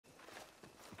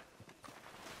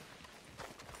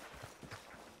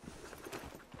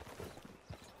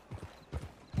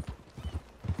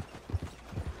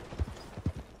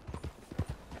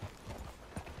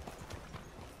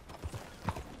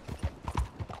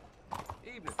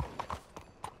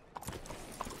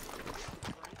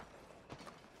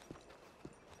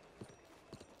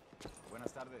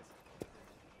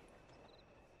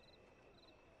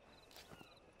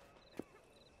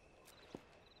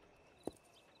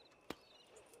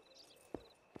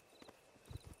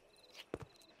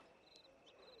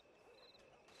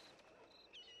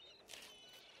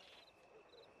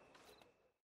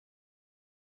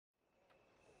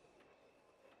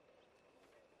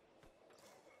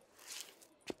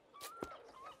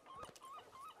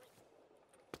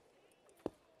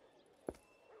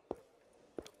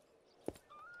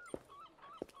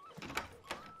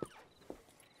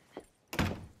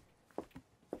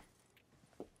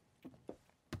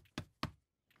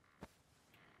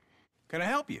Can I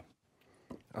help you?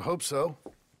 I hope so.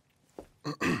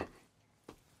 I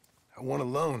want a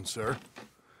loan, sir.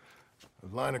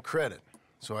 A line of credit,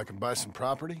 so I can buy some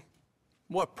property.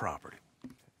 What property?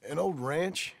 An old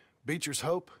ranch, Beecher's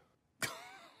Hope.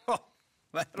 Oh,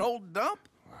 that old dump?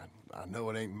 I know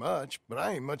it ain't much, but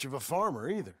I ain't much of a farmer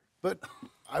either. But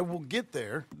I will get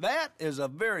there. That is a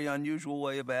very unusual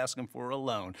way of asking for a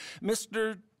loan.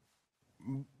 Mr.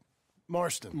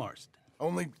 Marston. Marston.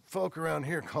 Only folk around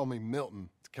here call me Milton.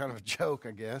 It's kind of a joke,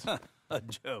 I guess. A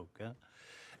joke, huh?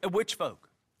 And which folk?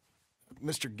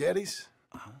 Mr. Geddes?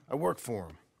 I work for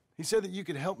him. He said that you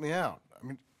could help me out. I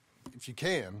mean, if you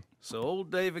can. So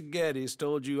old David Geddes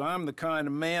told you I'm the kind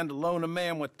of man to loan a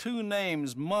man with two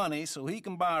names money so he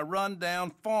can buy a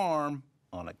rundown farm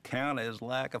on account of his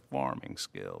lack of farming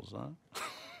skills, huh?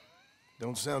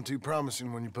 Don't sound too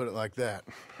promising when you put it like that.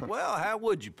 Well, how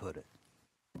would you put it?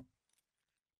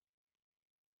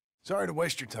 Sorry to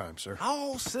waste your time, sir.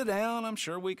 Oh, sit down. I'm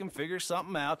sure we can figure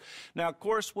something out. Now, of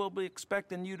course, we'll be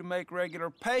expecting you to make regular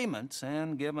payments,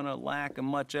 and given a lack of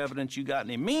much evidence you got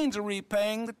any means of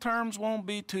repaying, the terms won't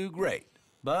be too great.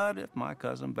 But if my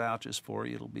cousin vouches for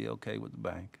you, it'll be okay with the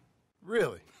bank.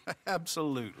 Really?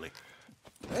 Absolutely.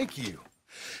 Thank you.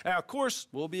 Now, of course,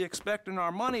 we'll be expecting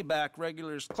our money back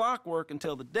regular as clockwork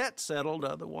until the debt's settled.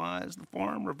 Otherwise, the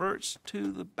farm reverts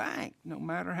to the bank, no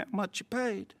matter how much you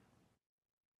paid.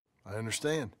 I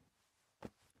understand.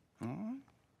 All right.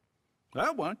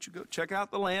 Well, why don't you go check out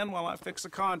the land while I fix the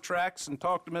contracts and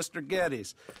talk to Mr.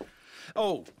 Geddes.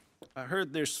 Oh, I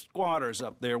heard there's squatters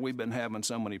up there. We've been having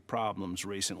so many problems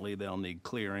recently they'll need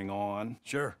clearing on.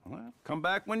 Sure. Well, come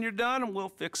back when you're done and we'll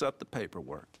fix up the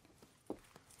paperwork.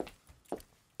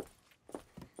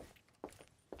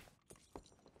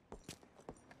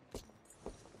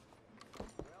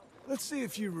 Let's see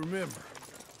if you remember.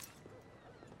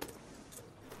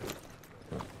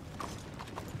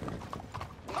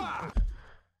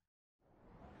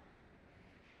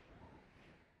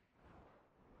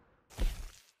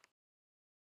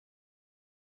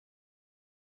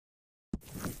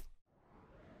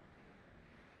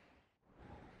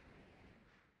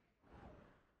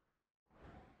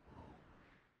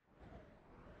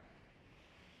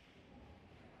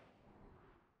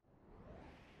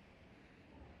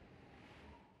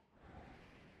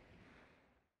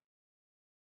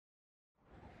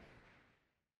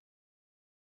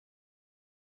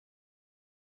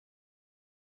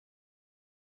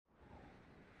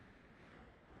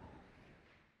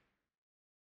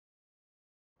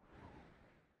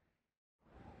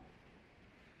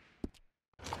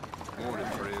 Morning,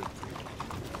 Fred.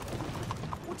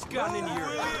 What's gotten into your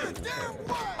head?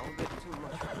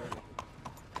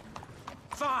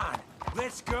 Fine.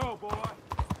 Let's go, boy.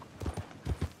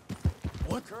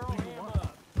 What? Curl him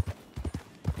up.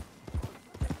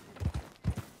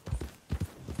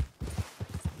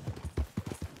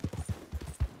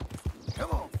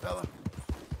 Come on, fella.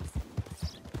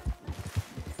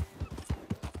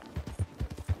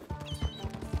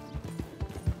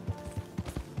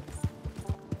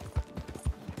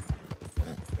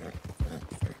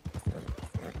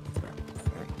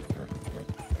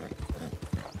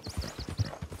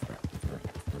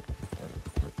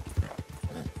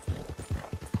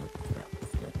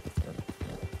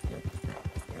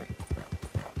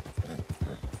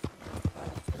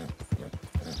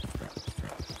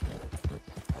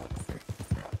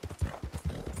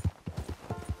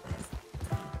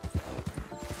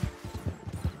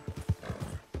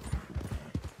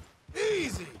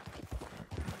 Easy!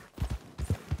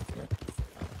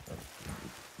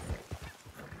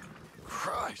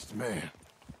 Christ, man.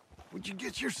 What'd you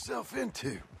get yourself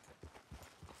into?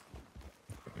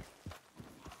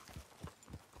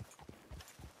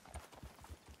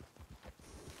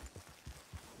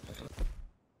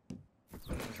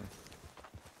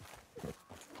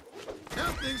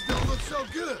 Now things don't look so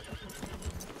good.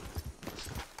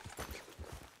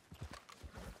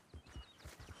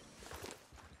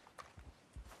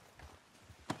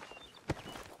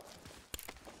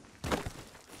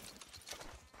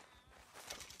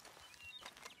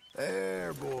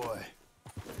 There, boy.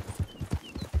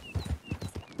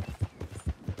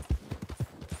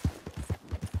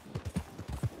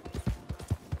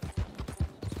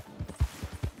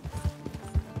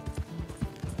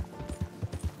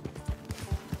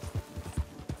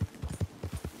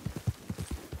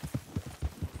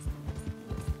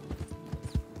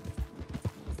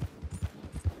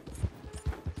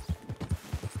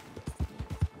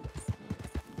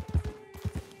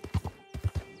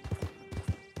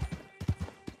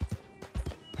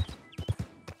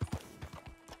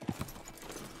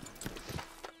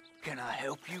 Can I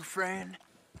help you, friend?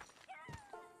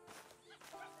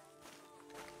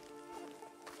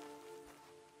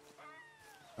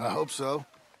 I hope so.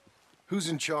 Who's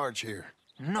in charge here?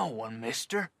 No one,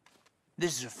 mister.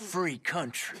 This is a free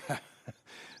country.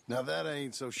 Now that I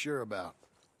ain't so sure about.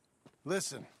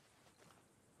 Listen,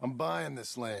 I'm buying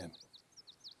this land.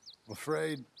 I'm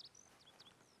afraid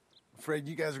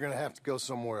you guys are gonna have to go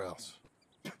somewhere else.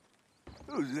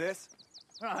 Who's this?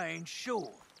 I ain't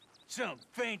sure. Some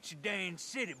fancy Dan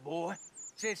city boy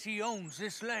says he owns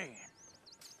this land.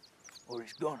 Or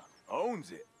he's gonna.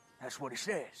 Owns it. That's what he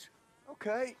says.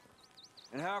 Okay.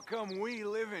 And how come we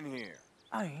live in here?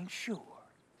 I ain't sure.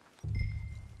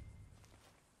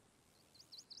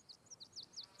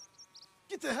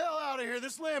 Get the hell out of here.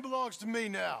 This land belongs to me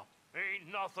now. Ain't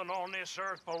nothing on this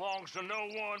earth belongs to no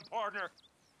one, partner.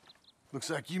 Looks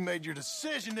like you made your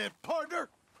decision then, partner.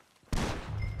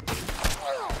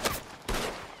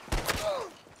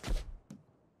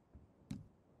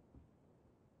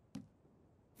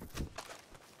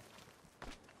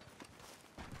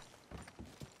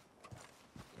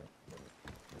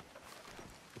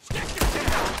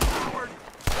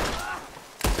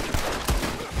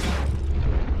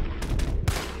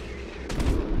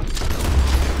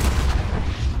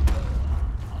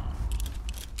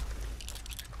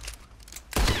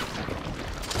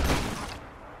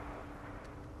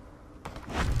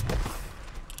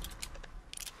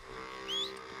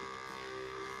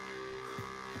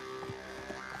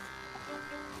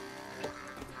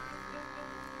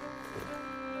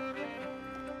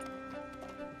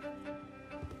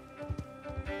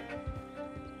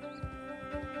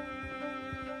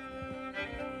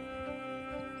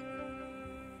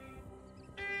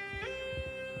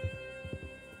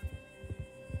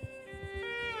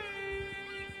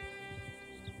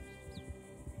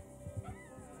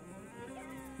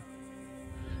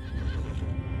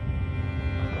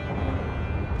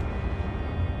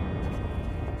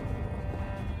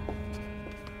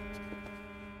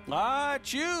 Ah,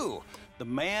 it's you, the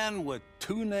man with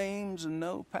 2 names and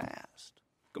no past.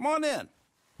 Come on in.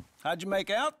 How'd you make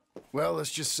out? Well,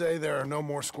 let's just say there are no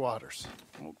more squatters.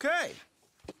 Okay.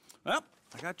 Well,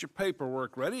 I got your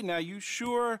paperwork ready. Now, you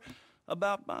sure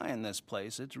about buying this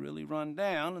place? It's really run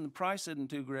down, and the price isn't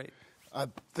too great. I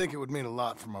think it would mean a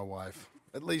lot for my wife.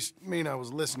 At least mean I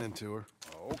was listening to her.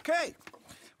 Okay.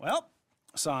 Well,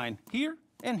 sign here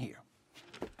and here.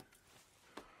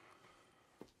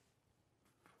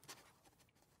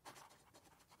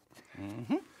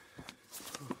 Mm-hmm.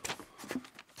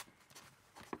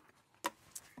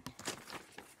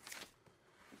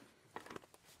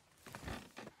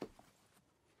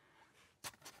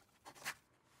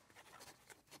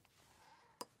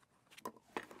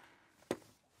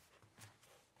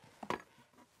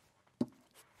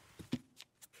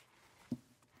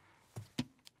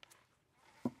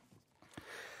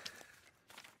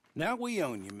 Now we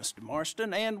own you, Mr.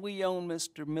 Marston, and we own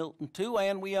Mr. Milton, too,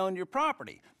 and we own your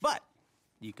property. But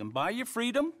you can buy your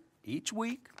freedom each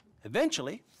week.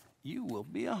 Eventually, you will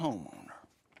be a homeowner.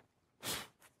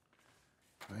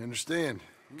 I understand.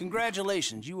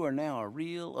 Congratulations, you are now a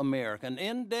real American,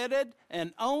 indebted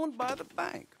and owned by the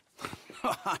bank.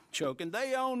 I'm joking.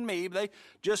 They own me. They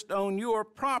just own your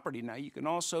property. Now, you can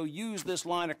also use this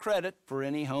line of credit for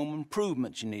any home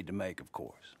improvements you need to make, of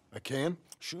course. I can?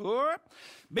 Sure.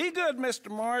 Be good,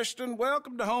 Mr. Marston.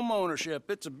 Welcome to home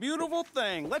ownership. It's a beautiful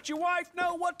thing. Let your wife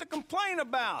know what to complain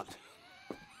about.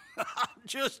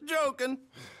 Just joking.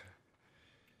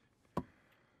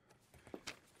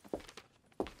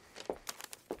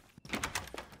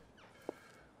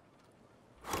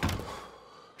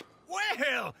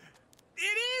 Well,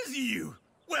 it is you.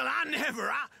 Well,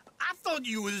 I thought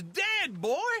you was dead,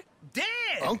 boy. Dead.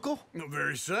 Uncle? The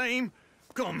very same.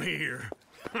 Come here.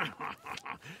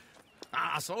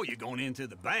 I saw you going into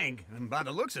the bank, and by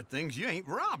the looks of things, you ain't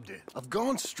robbed it. I've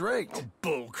gone straight.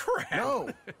 Bull crap. No,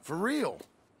 for real.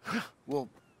 Well,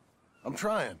 I'm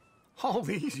trying. All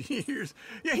these years,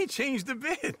 you ain't changed a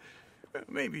bit.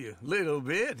 Maybe a little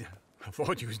bit. I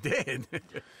thought you was dead.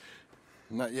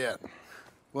 Not yet.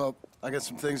 Well, I got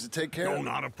some things to take care No, of.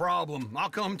 not a problem. I'll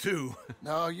come too.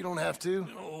 No, you don't have to.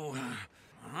 Oh,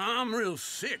 I'm real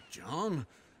sick, John.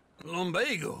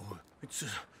 Lumbago. It's a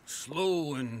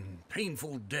slow and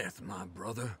painful death, my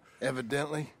brother.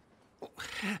 Evidently.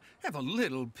 Have a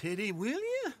little pity, will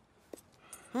you?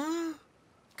 Huh?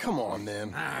 Come on,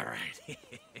 then. All right.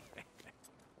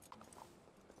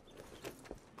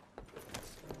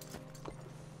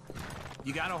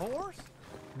 You got a horse?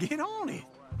 Get on it.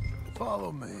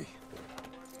 Follow me.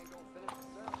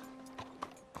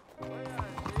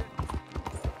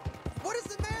 What is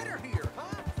the matter here,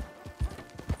 huh?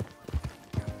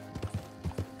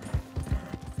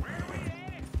 Where we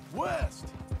at? West.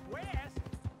 West?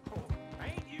 Oh,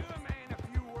 ain't you a man of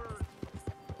few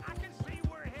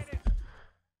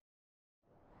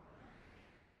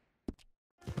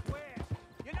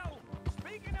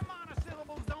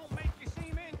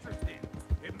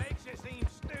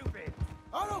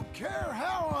care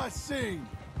how I sing.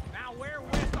 Now where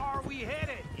west are we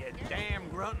headed, you damn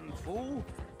grunting fool?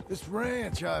 This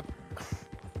ranch I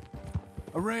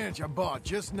bought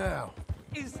just now.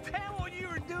 Is that what you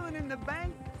were doing in the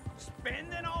bank?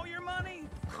 Spending all your money?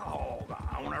 Oh,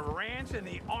 on a ranch in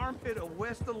the armpit of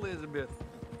West Elizabeth.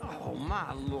 Oh,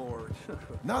 my lord.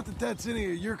 Not that that's any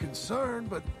of your concern,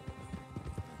 but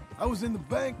I was in the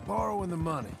bank borrowing the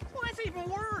money. Well, that's even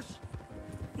worse.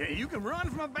 Yeah, you can run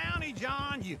from a bounty,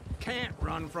 John. You can't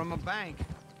run from a bank.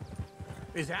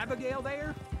 Is Abigail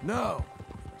there? No,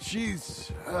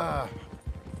 she's, her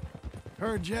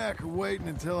and Jack are waiting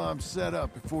until I'm set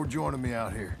up before joining me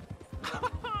out here.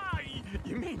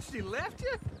 You mean she left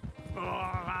you? Oh,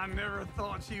 I never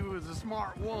thought she was a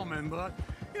smart woman, but,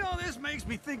 you know, this makes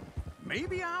me think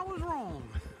maybe I was wrong.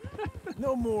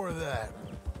 No more of that.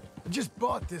 I just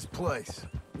bought this place,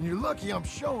 and you're lucky I'm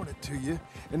showing it to you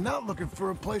and not looking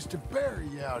for a place to bury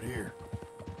you out here.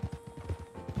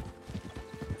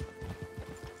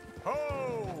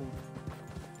 Ho!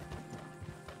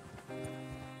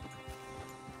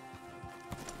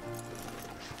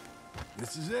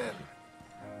 This is it.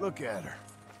 Look at her.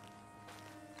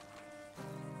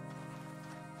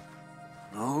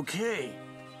 Okay.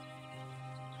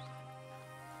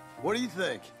 What do you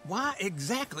think? Why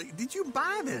exactly did you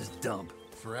buy this dump?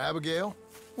 For Abigail?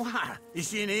 Why? Is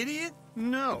she an idiot?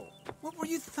 No. What were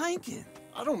you thinking?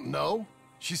 I don't know.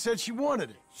 She said she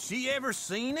wanted it. She ever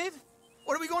seen it?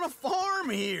 What are we gonna farm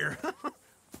here?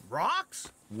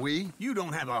 Rocks? We? You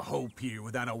don't have a hope here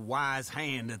without a wise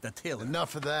hand at the tiller.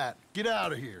 Enough of that. Get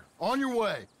out of here. On your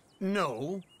way.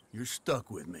 No, you're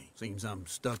stuck with me. Seems I'm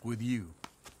stuck with you.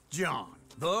 John,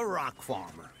 the rock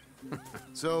farmer.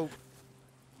 So,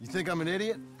 you think I'm an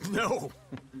idiot? No,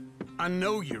 I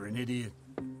know you're an idiot.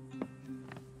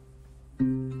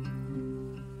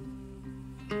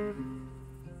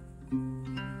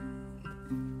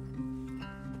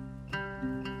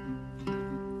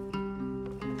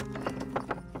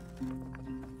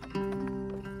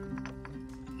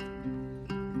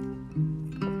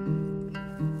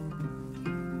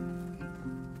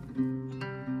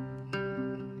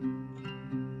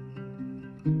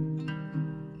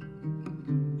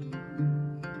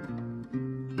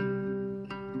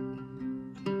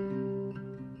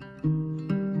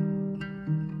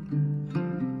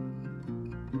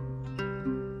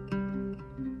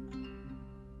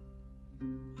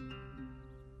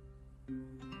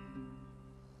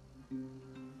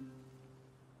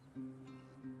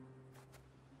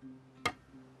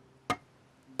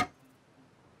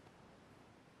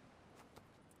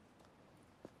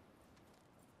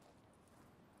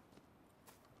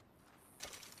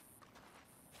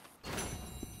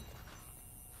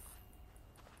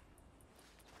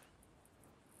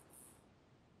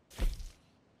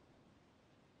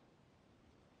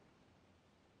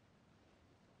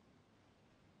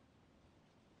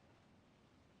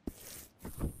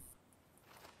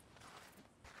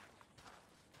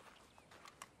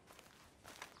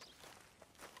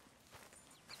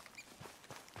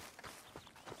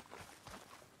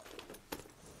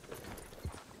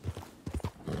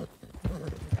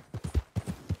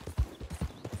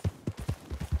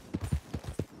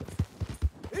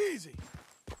 Easy.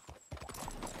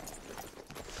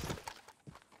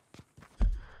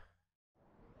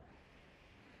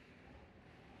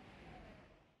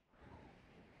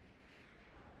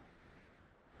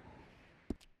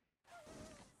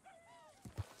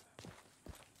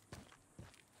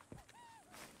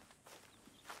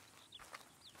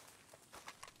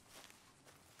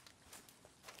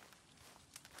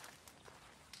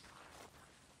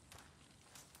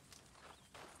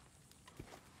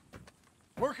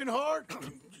 Working hard?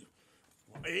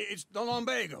 It's the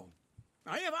lumbago.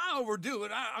 Now, if I overdo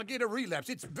it, I'll get a relapse.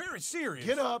 It's very serious.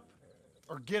 Get up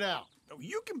or get out. Oh,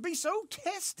 you can be so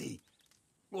testy.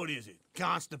 What is it,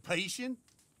 constipation?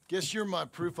 Guess you're my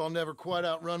proof I'll never quite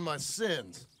outrun my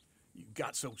sins. You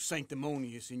got so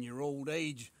sanctimonious in your old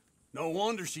age. No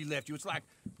wonder she left you. It's like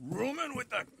rooming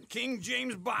with the King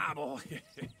James Bible.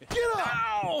 Get up!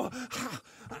 Ow!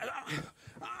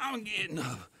 I'm getting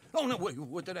up. Oh, no, wait,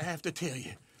 what did I have to tell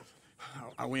you?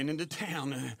 I went into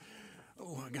town.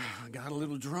 I got a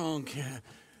little drunk.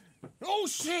 Oh,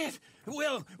 shit!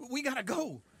 Well, we gotta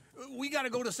go. We gotta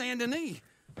go to Saint Denis.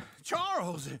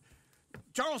 Charles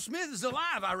Smith is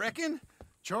alive, I reckon.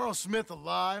 Charles Smith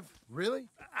alive? Really?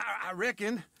 I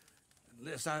reckon.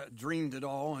 Unless I dreamed it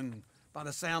all, and by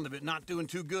the sound of it, not doing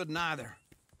too good neither.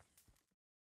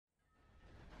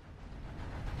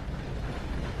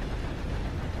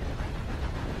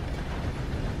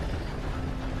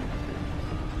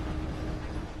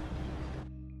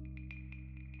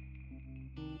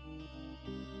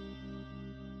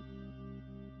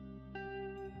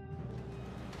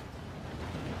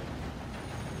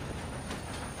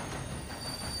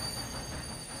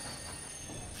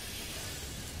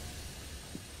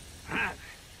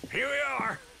 Here we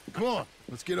are. Come on,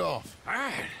 let's get off. All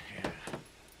right.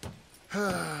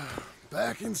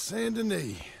 Back in Saint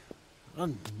Denis. I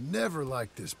never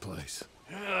liked this place.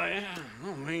 Yeah,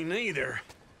 well, me neither.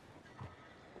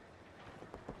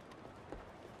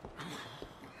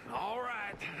 All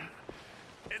right.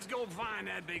 Let's go find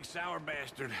that big sour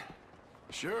bastard.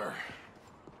 Sure.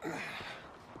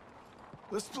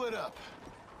 Let's split up.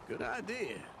 Good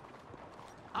idea.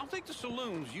 I'll take the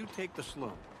saloons, you take the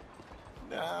slum.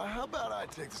 Now, how about I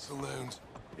take the saloons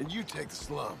and you take the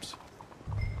slums?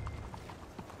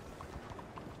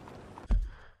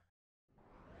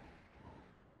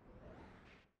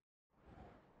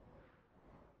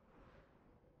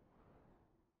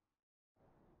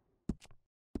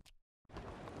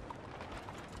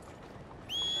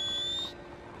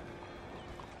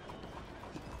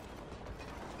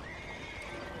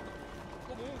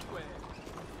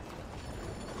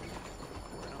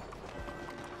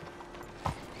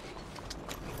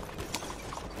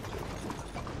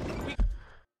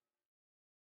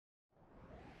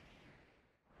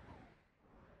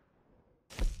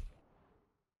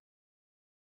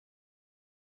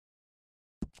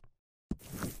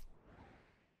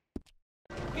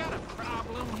 Got a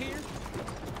problem here?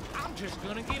 I'm just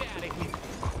gonna get out of here.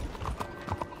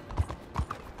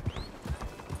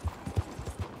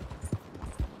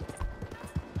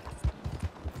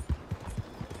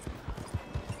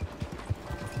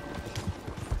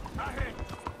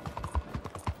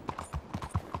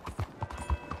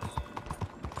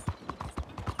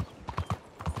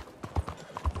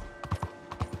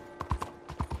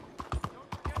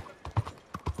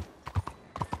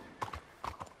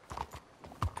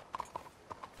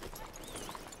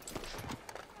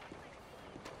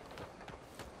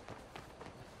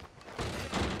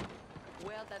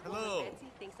 Well, that Hello. woman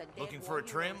Betsy thinks a dead Looking for a warrior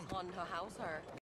trim? was on her house, or